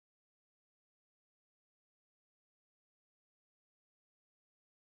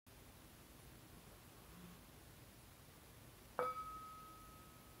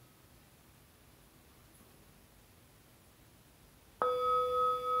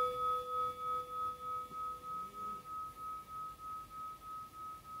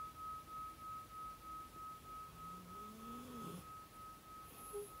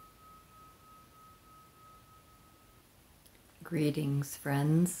Greetings,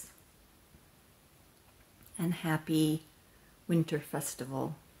 friends, and happy winter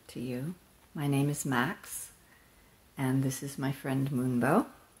festival to you. My name is Max, and this is my friend Moonbow,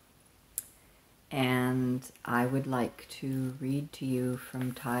 and I would like to read to you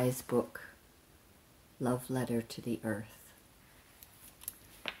from Thay's book, Love Letter to the Earth.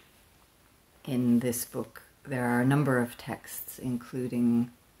 In this book, there are a number of texts,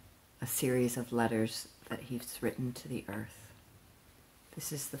 including a series of letters that he's written to the earth.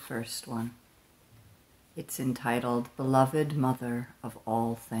 This is the first one. It's entitled, Beloved Mother of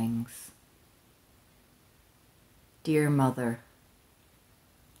All Things. Dear Mother,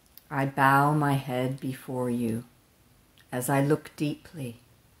 I bow my head before you as I look deeply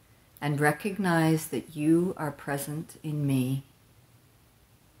and recognize that you are present in me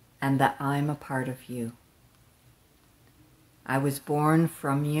and that I'm a part of you. I was born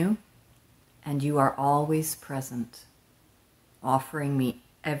from you, and you are always present, offering me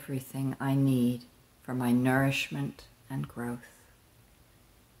everything I need for my nourishment and growth.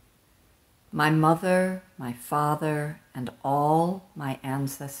 My mother, my father, and all my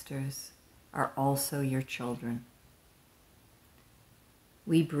ancestors are also your children.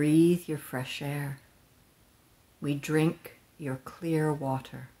 We breathe your fresh air. We drink your clear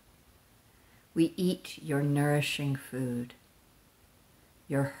water. We eat your nourishing food.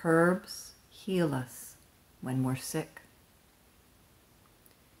 Your herbs heal us when we're sick.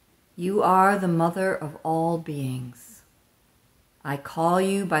 You are the mother of all beings. I call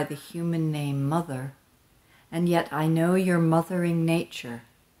you by the human name Mother, and yet I know your mothering nature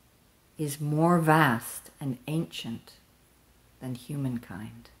is more vast and ancient than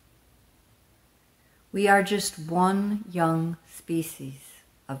humankind. We are just one young species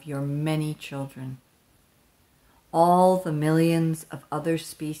of your many children. All the millions of other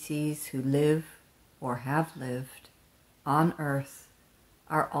species who live or have lived on Earth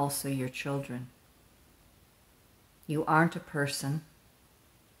are also your children. You aren't a person,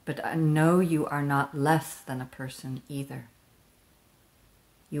 but I know you are not less than a person either.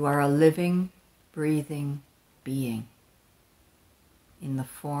 You are a living, breathing being in the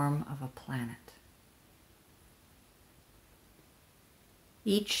form of a planet.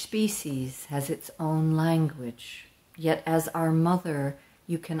 Each species has its own language, yet as our mother,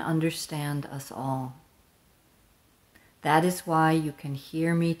 you can understand us all. That is why you can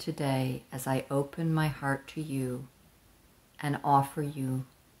hear me today as I open my heart to you and offer you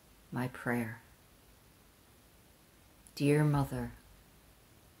my prayer. Dear Mother,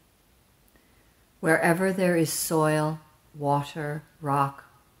 wherever there is soil, water, rock,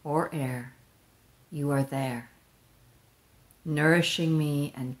 or air, you are there, nourishing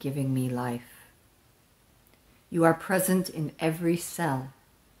me and giving me life. You are present in every cell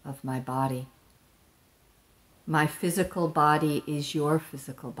of my body. My physical body is your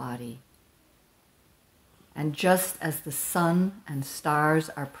physical body. And just as the sun and stars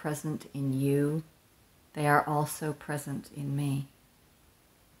are present in you, they are also present in me.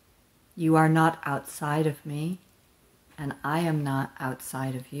 You are not outside of me, and I am not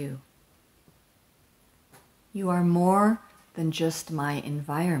outside of you. You are more than just my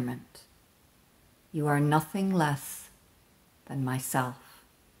environment. You are nothing less than myself.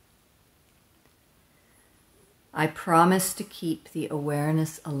 I promise to keep the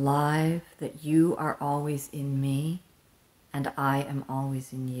awareness alive that you are always in me and I am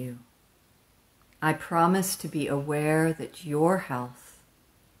always in you. I promise to be aware that your health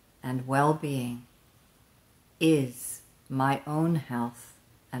and well-being is my own health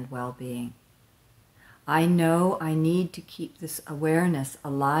and well-being. I know I need to keep this awareness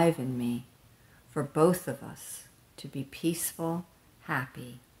alive in me for both of us to be peaceful,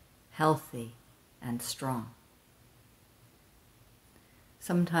 happy, healthy, and strong.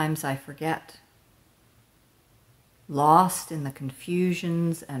 Sometimes I forget. Lost in the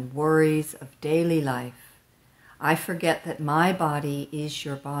confusions and worries of daily life, I forget that my body is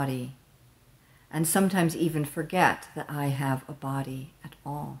your body, and sometimes even forget that I have a body at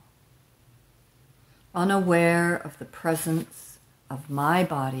all. Unaware of the presence of my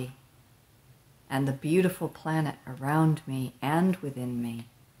body and the beautiful planet around me and within me,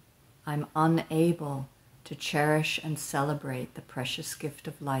 I'm unable to cherish and celebrate the precious gift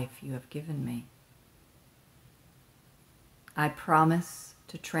of life you have given me. I promise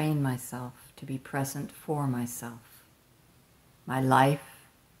to train myself to be present for myself, my life,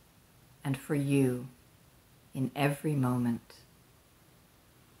 and for you in every moment.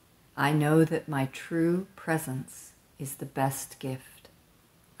 I know that my true presence is the best gift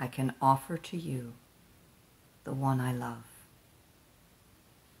I can offer to you, the one I love.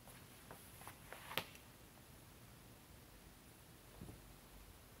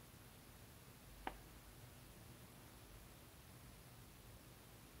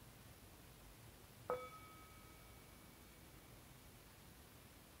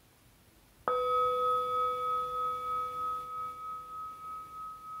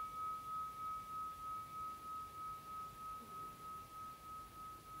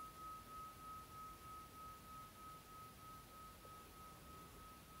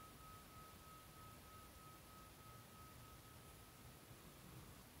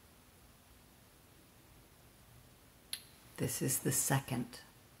 This is the second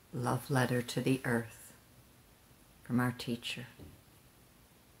love letter to the earth from our teacher.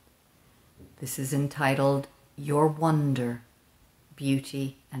 This is entitled Your Wonder,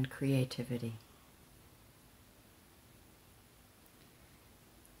 Beauty and Creativity.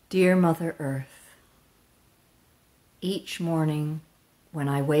 Dear Mother Earth, each morning when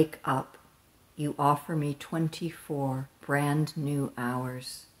I wake up, you offer me 24 brand new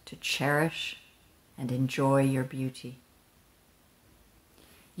hours to cherish and enjoy your beauty.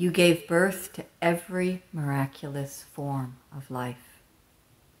 You gave birth to every miraculous form of life.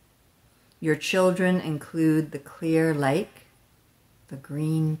 Your children include the clear lake, the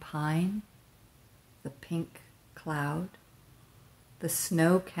green pine, the pink cloud, the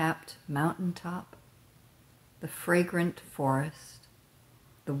snow-capped mountaintop, the fragrant forest,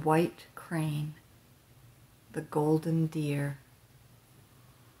 the white crane, the golden deer,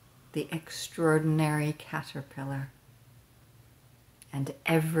 the extraordinary caterpillar, and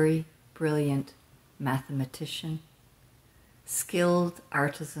every brilliant mathematician, skilled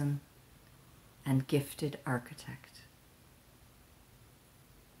artisan, and gifted architect.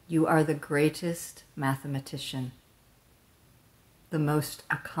 You are the greatest mathematician, the most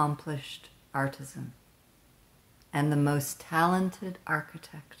accomplished artisan, and the most talented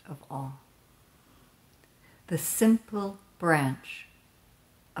architect of all. The simple branch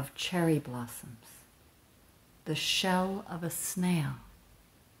of cherry blossoms, the shell of a snail,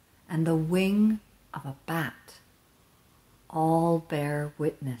 and the wing of a bat all bear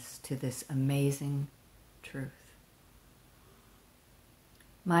witness to this amazing truth.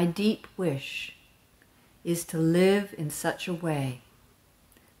 My deep wish is to live in such a way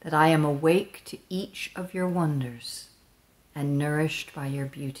that I am awake to each of your wonders and nourished by your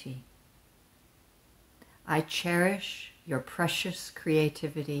beauty. I cherish your precious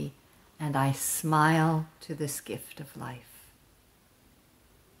creativity and I smile to this gift of life.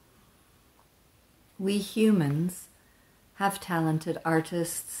 We humans have talented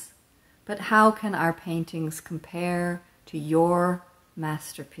artists, but how can our paintings compare to your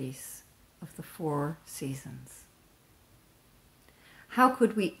masterpiece of the 4 seasons? How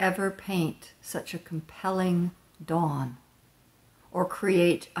could we ever paint such a compelling dawn or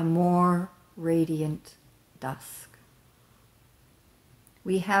create a more radiant dusk?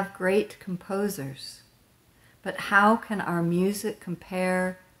 We have great composers, but how can our music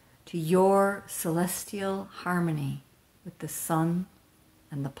compare to your celestial harmony with the sun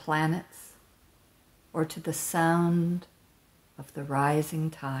and the planets, or to the sound of the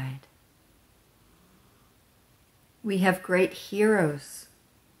rising tide? We have great heroes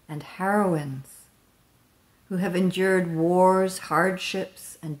and heroines who have endured wars,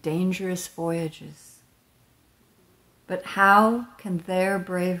 hardships, and dangerous voyages. But how can their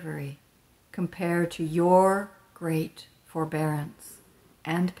bravery compare to your great forbearance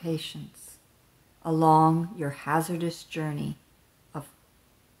and patience along your hazardous journey of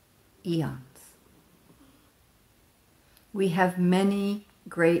eons? We have many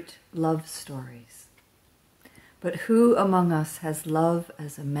great love stories, but who among us has love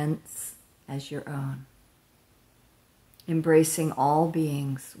as immense as your own, embracing all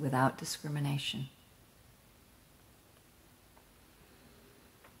beings without discrimination?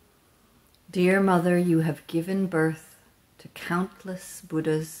 Dear Mother, you have given birth to countless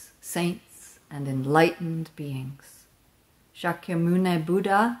Buddhas, saints, and enlightened beings. Shakyamuni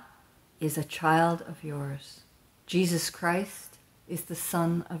Buddha is a child of yours. Jesus Christ is the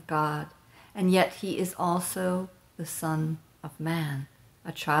Son of God, and yet he is also the Son of Man,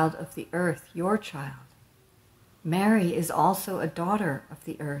 a child of the earth, your child. Mary is also a daughter of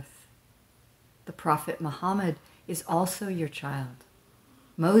the earth. The Prophet Muhammad is also your child.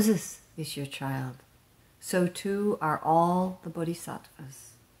 Moses is your child. So too are all the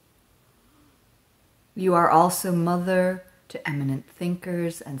bodhisattvas. You are also mother to eminent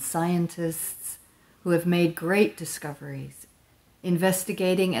thinkers and scientists who have made great discoveries,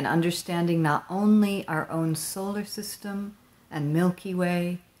 investigating and understanding not only our own solar system and Milky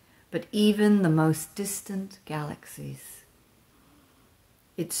Way, but even the most distant galaxies.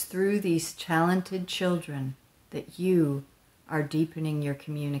 It's through these talented children that you are deepening your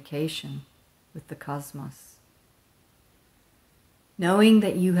communication with the cosmos. Knowing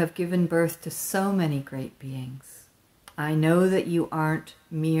that you have given birth to so many great beings, I know that you aren't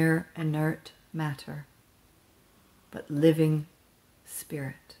mere inert matter, but living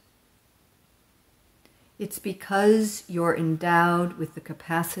spirit. It's because you're endowed with the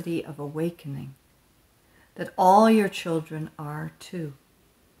capacity of awakening that all your children are too.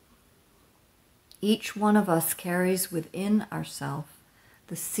 Each one of us carries within ourselves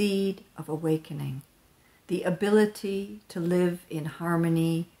the seed of awakening the ability to live in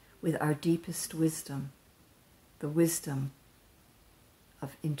harmony with our deepest wisdom, the wisdom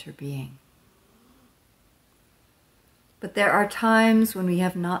of interbeing. But there are times when we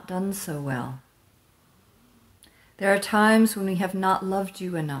have not done so well. There are times when we have not loved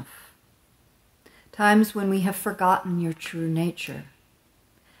you enough, times when we have forgotten your true nature,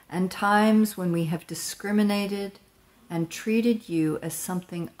 and times when we have discriminated and treated you as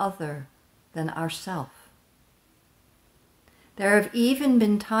something other than ourself. There have even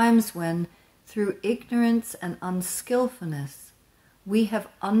been times when, through ignorance and unskillfulness, we have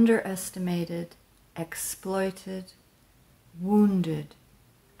underestimated, exploited, wounded,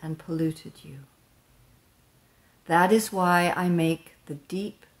 and polluted you. That is why I make the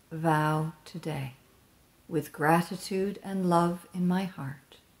deep vow today, with gratitude and love in my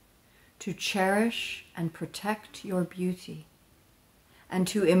heart, to cherish and protect your beauty, and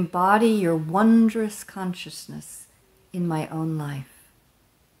to embody your wondrous consciousness in my own life.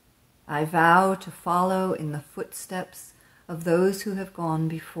 I vow to follow in the footsteps of those who have gone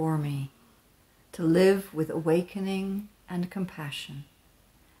before me, to live with awakening and compassion,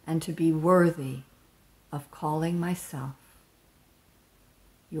 and to be worthy of calling myself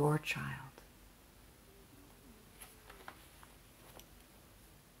your child.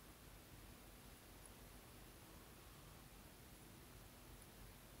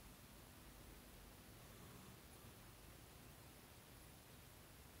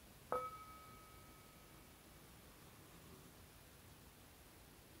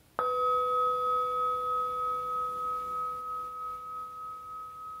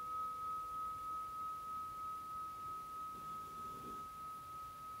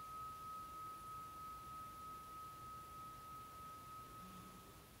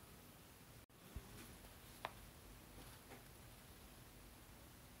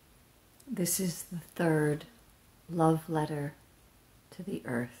 This is the third love letter to the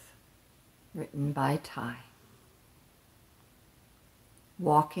earth, written by Thai.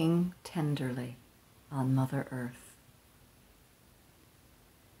 Walking tenderly on Mother Earth.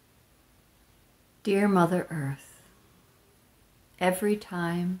 Dear Mother Earth, every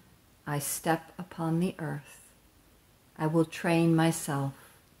time I step upon the earth, I will train myself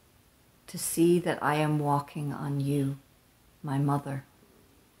to see that I am walking on you, my mother.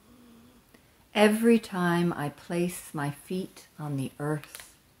 Every time I place my feet on the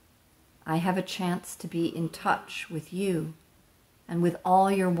earth, I have a chance to be in touch with you and with all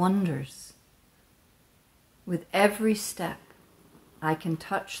your wonders. With every step, I can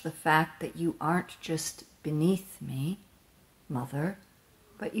touch the fact that you aren't just beneath me, Mother,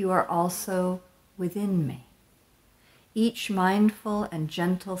 but you are also within me. Each mindful and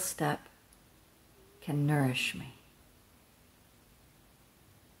gentle step can nourish me,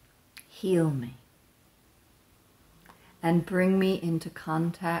 heal me, and bring me into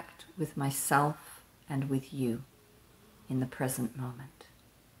contact with myself and with you in the present moment.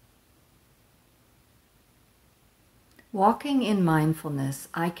 Walking in mindfulness,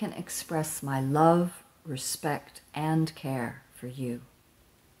 I can express my love, respect, and care for you,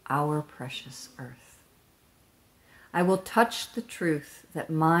 our precious earth. I will touch the truth that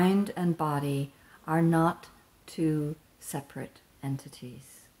mind and body are not two separate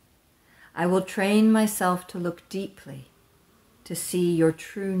entities. I will train myself to look deeply, to see your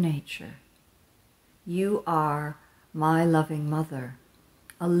true nature. You are my loving mother,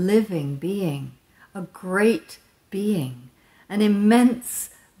 a living being, a great being, an immense,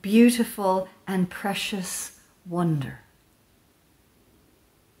 beautiful, and precious wonder.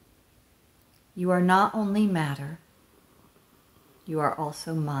 You are not only matter, you are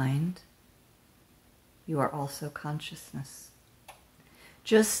also mind, you are also consciousness.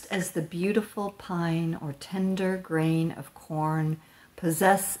 Just as the beautiful pine or tender grain of corn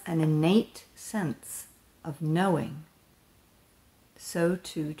possess an innate sense of knowing, so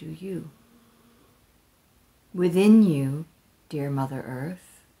too do you. Within you, dear Mother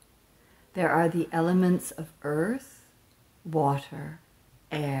Earth, there are the elements of earth, water,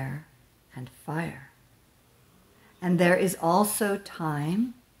 air, and fire. And there is also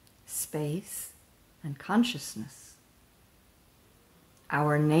time, space, and consciousness.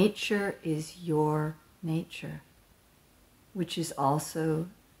 Our nature is your nature, which is also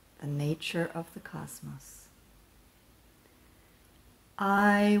the nature of the cosmos.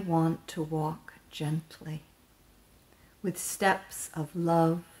 I want to walk gently, with steps of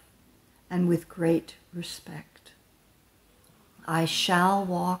love and with great respect. I shall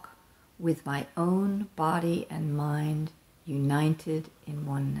walk with my own body and mind united in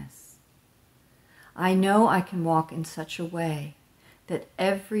oneness. I know I can walk in such a way that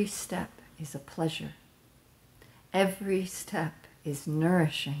every step is a pleasure, Every step is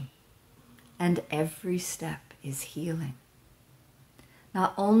nourishing, and every step is healing.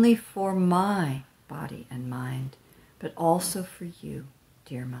 Not only for my body and mind, but also for you,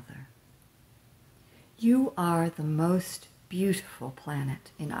 dear Mother. You are the most beautiful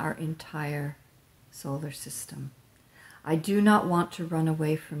planet in our entire solar system. I do not want to run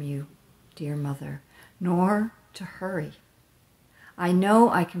away from you, dear Mother, nor to hurry. I know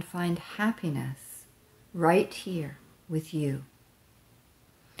I can find happiness right here with you.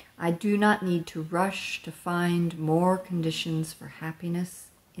 I do not need to rush to find more conditions for happiness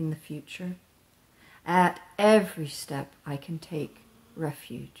in the future. At every step, I can take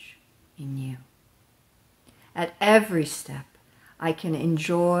refuge in you. At every step, I can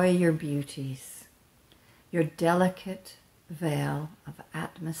enjoy your beauties, your delicate veil of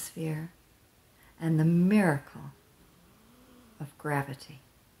atmosphere, and the miracle of gravity.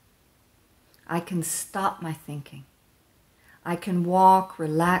 I can stop my thinking. I can walk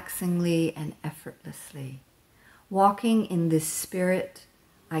relaxingly and effortlessly. Walking in this spirit,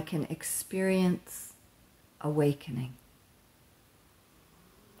 I can experience awakening.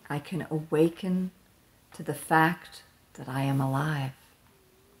 I can awaken to the fact that I am alive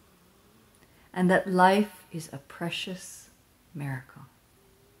and that life is a precious miracle.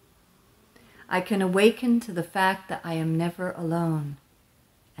 I can awaken to the fact that I am never alone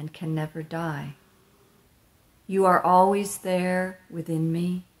and can never die. You are always there within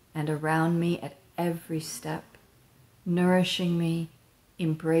me and around me at every step, nourishing me,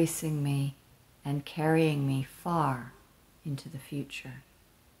 embracing me, and carrying me far into the future.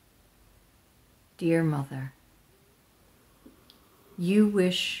 Dear Mother, you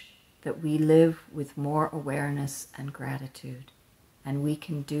wish that we live with more awareness and gratitude, and we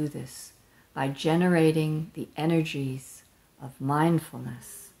can do this by generating the energies of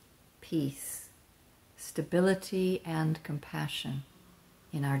mindfulness, peace, stability, and compassion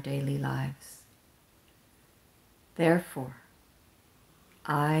in our daily lives. Therefore,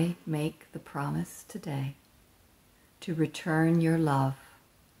 I make the promise today to return your love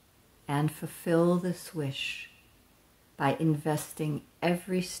and fulfill this wish by investing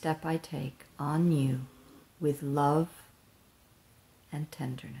every step I take on you with love and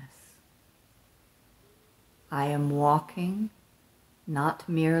tenderness. I am walking not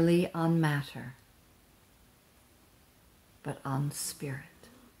merely on matter, but on spirit.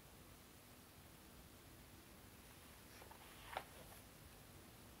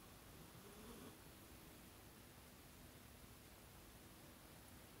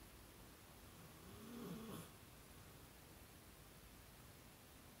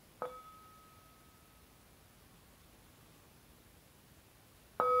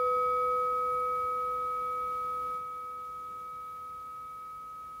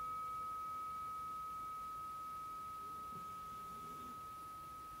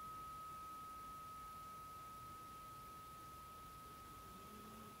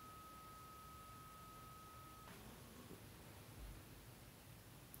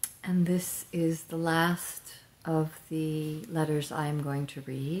 And this is the last of the letters I am going to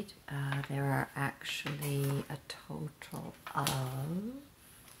read. There are actually a total of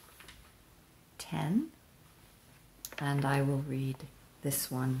 10. And I will read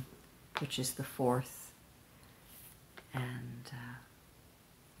this one, which is the fourth, and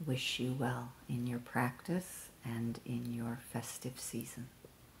wish you well in your practice and in your festive season.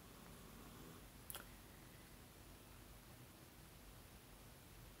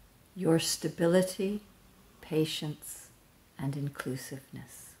 Your stability, patience, and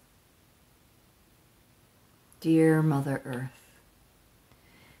inclusiveness. Dear Mother Earth,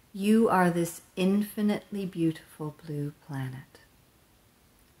 you are this infinitely beautiful blue planet,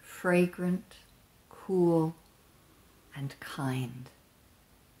 fragrant, cool, and kind.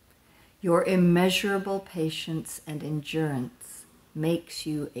 Your immeasurable patience and endurance makes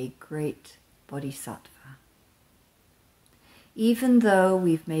you a great bodhisattva. Even though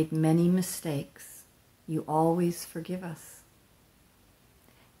we've made many mistakes, you always forgive us.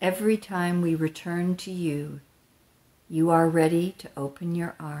 Every time we return to you, you are ready to open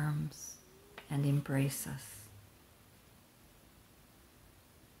your arms and embrace us.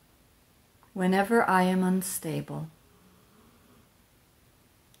 Whenever I am unstable,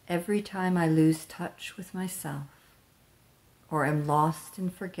 every time I lose touch with myself, or am lost in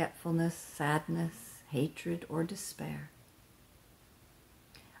forgetfulness, sadness, hatred, or despair,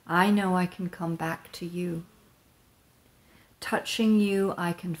 I know I can come back to you. Touching you,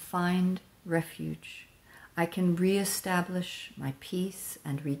 I can find refuge. I can reestablish my peace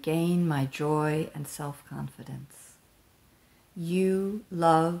and regain my joy and self-confidence. You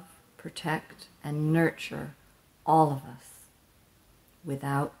love, protect, and nurture all of us,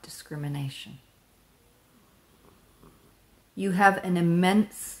 without discrimination. You have an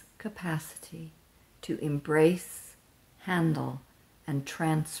immense capacity to embrace, handle, and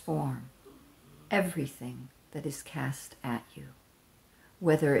transform everything that is cast at you,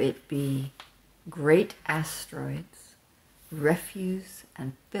 whether it be great asteroids, refuse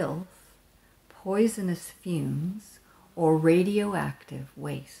and filth, poisonous fumes, or radioactive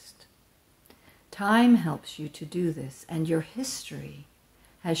waste. Time helps you to do this, and your history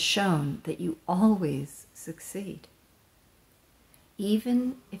has shown that you always succeed,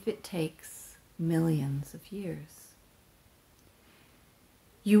 even if it takes millions of years.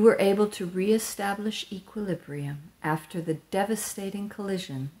 You were able to reestablish equilibrium after the devastating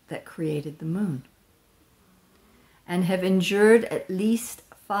collision that created the moon, and have endured at least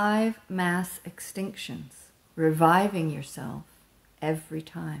 5 mass extinctions, reviving yourself every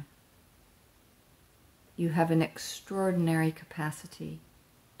time. You have an extraordinary capacity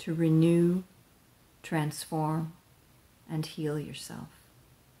to renew, transform, and heal yourself,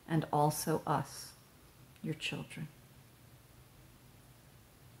 and also us, your children.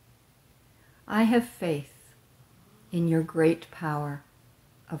 I have faith in your great power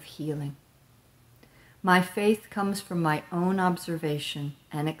of healing. My faith comes from my own observation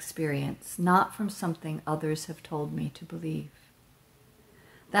and experience, not from something others have told me to believe.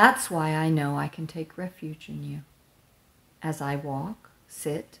 That's why I know I can take refuge in you. As I walk,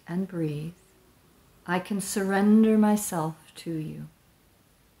 sit, and breathe, I can surrender myself to you,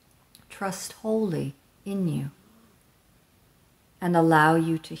 trust wholly in you, and allow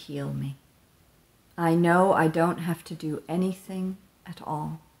you to heal me. I know I don't have to do anything at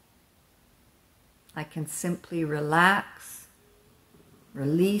all. I can simply relax,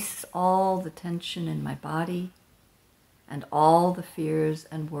 release all the tension in my body, and all the fears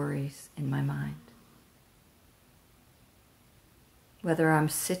and worries in my mind. Whether I'm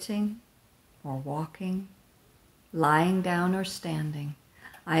sitting or walking, lying down or standing,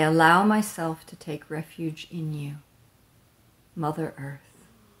 I allow myself to take refuge in you, Mother Earth.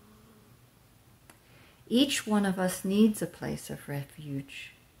 Each one of us needs a place of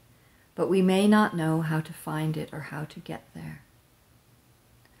refuge, but we may not know how to find it or how to get there.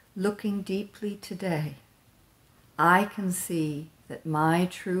 Looking deeply today, I can see that my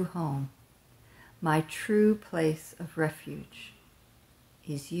true home, my true place of refuge,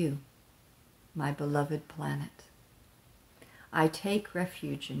 is you, my beloved planet. I take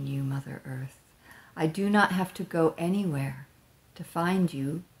refuge in you, Mother Earth. I do not have to go anywhere to find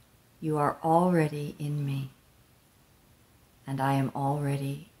you. You are already in me, and I am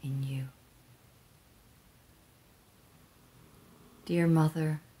already in you. Dear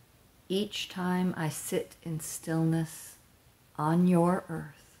Mother, each time I sit in stillness on your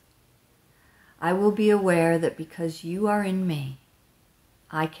earth, I will be aware that because you are in me,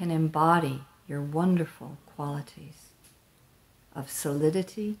 I can embody your wonderful qualities of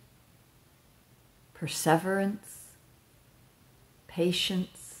solidity, perseverance,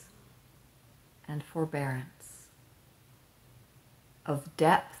 patience, and forbearance, of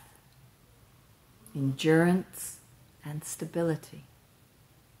depth, endurance, and stability,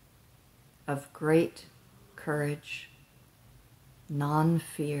 of great courage,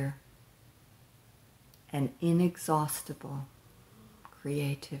 non-fear, and inexhaustible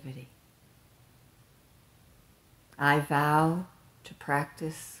creativity. I vow to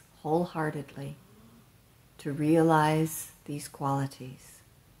practice wholeheartedly to realize these qualities,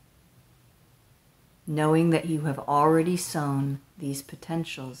 knowing that you have already sown these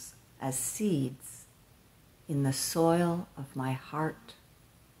potentials as seeds in the soil of my heart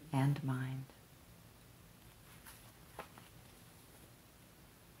and mind.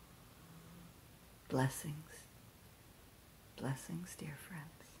 Blessings, blessings, dear friend.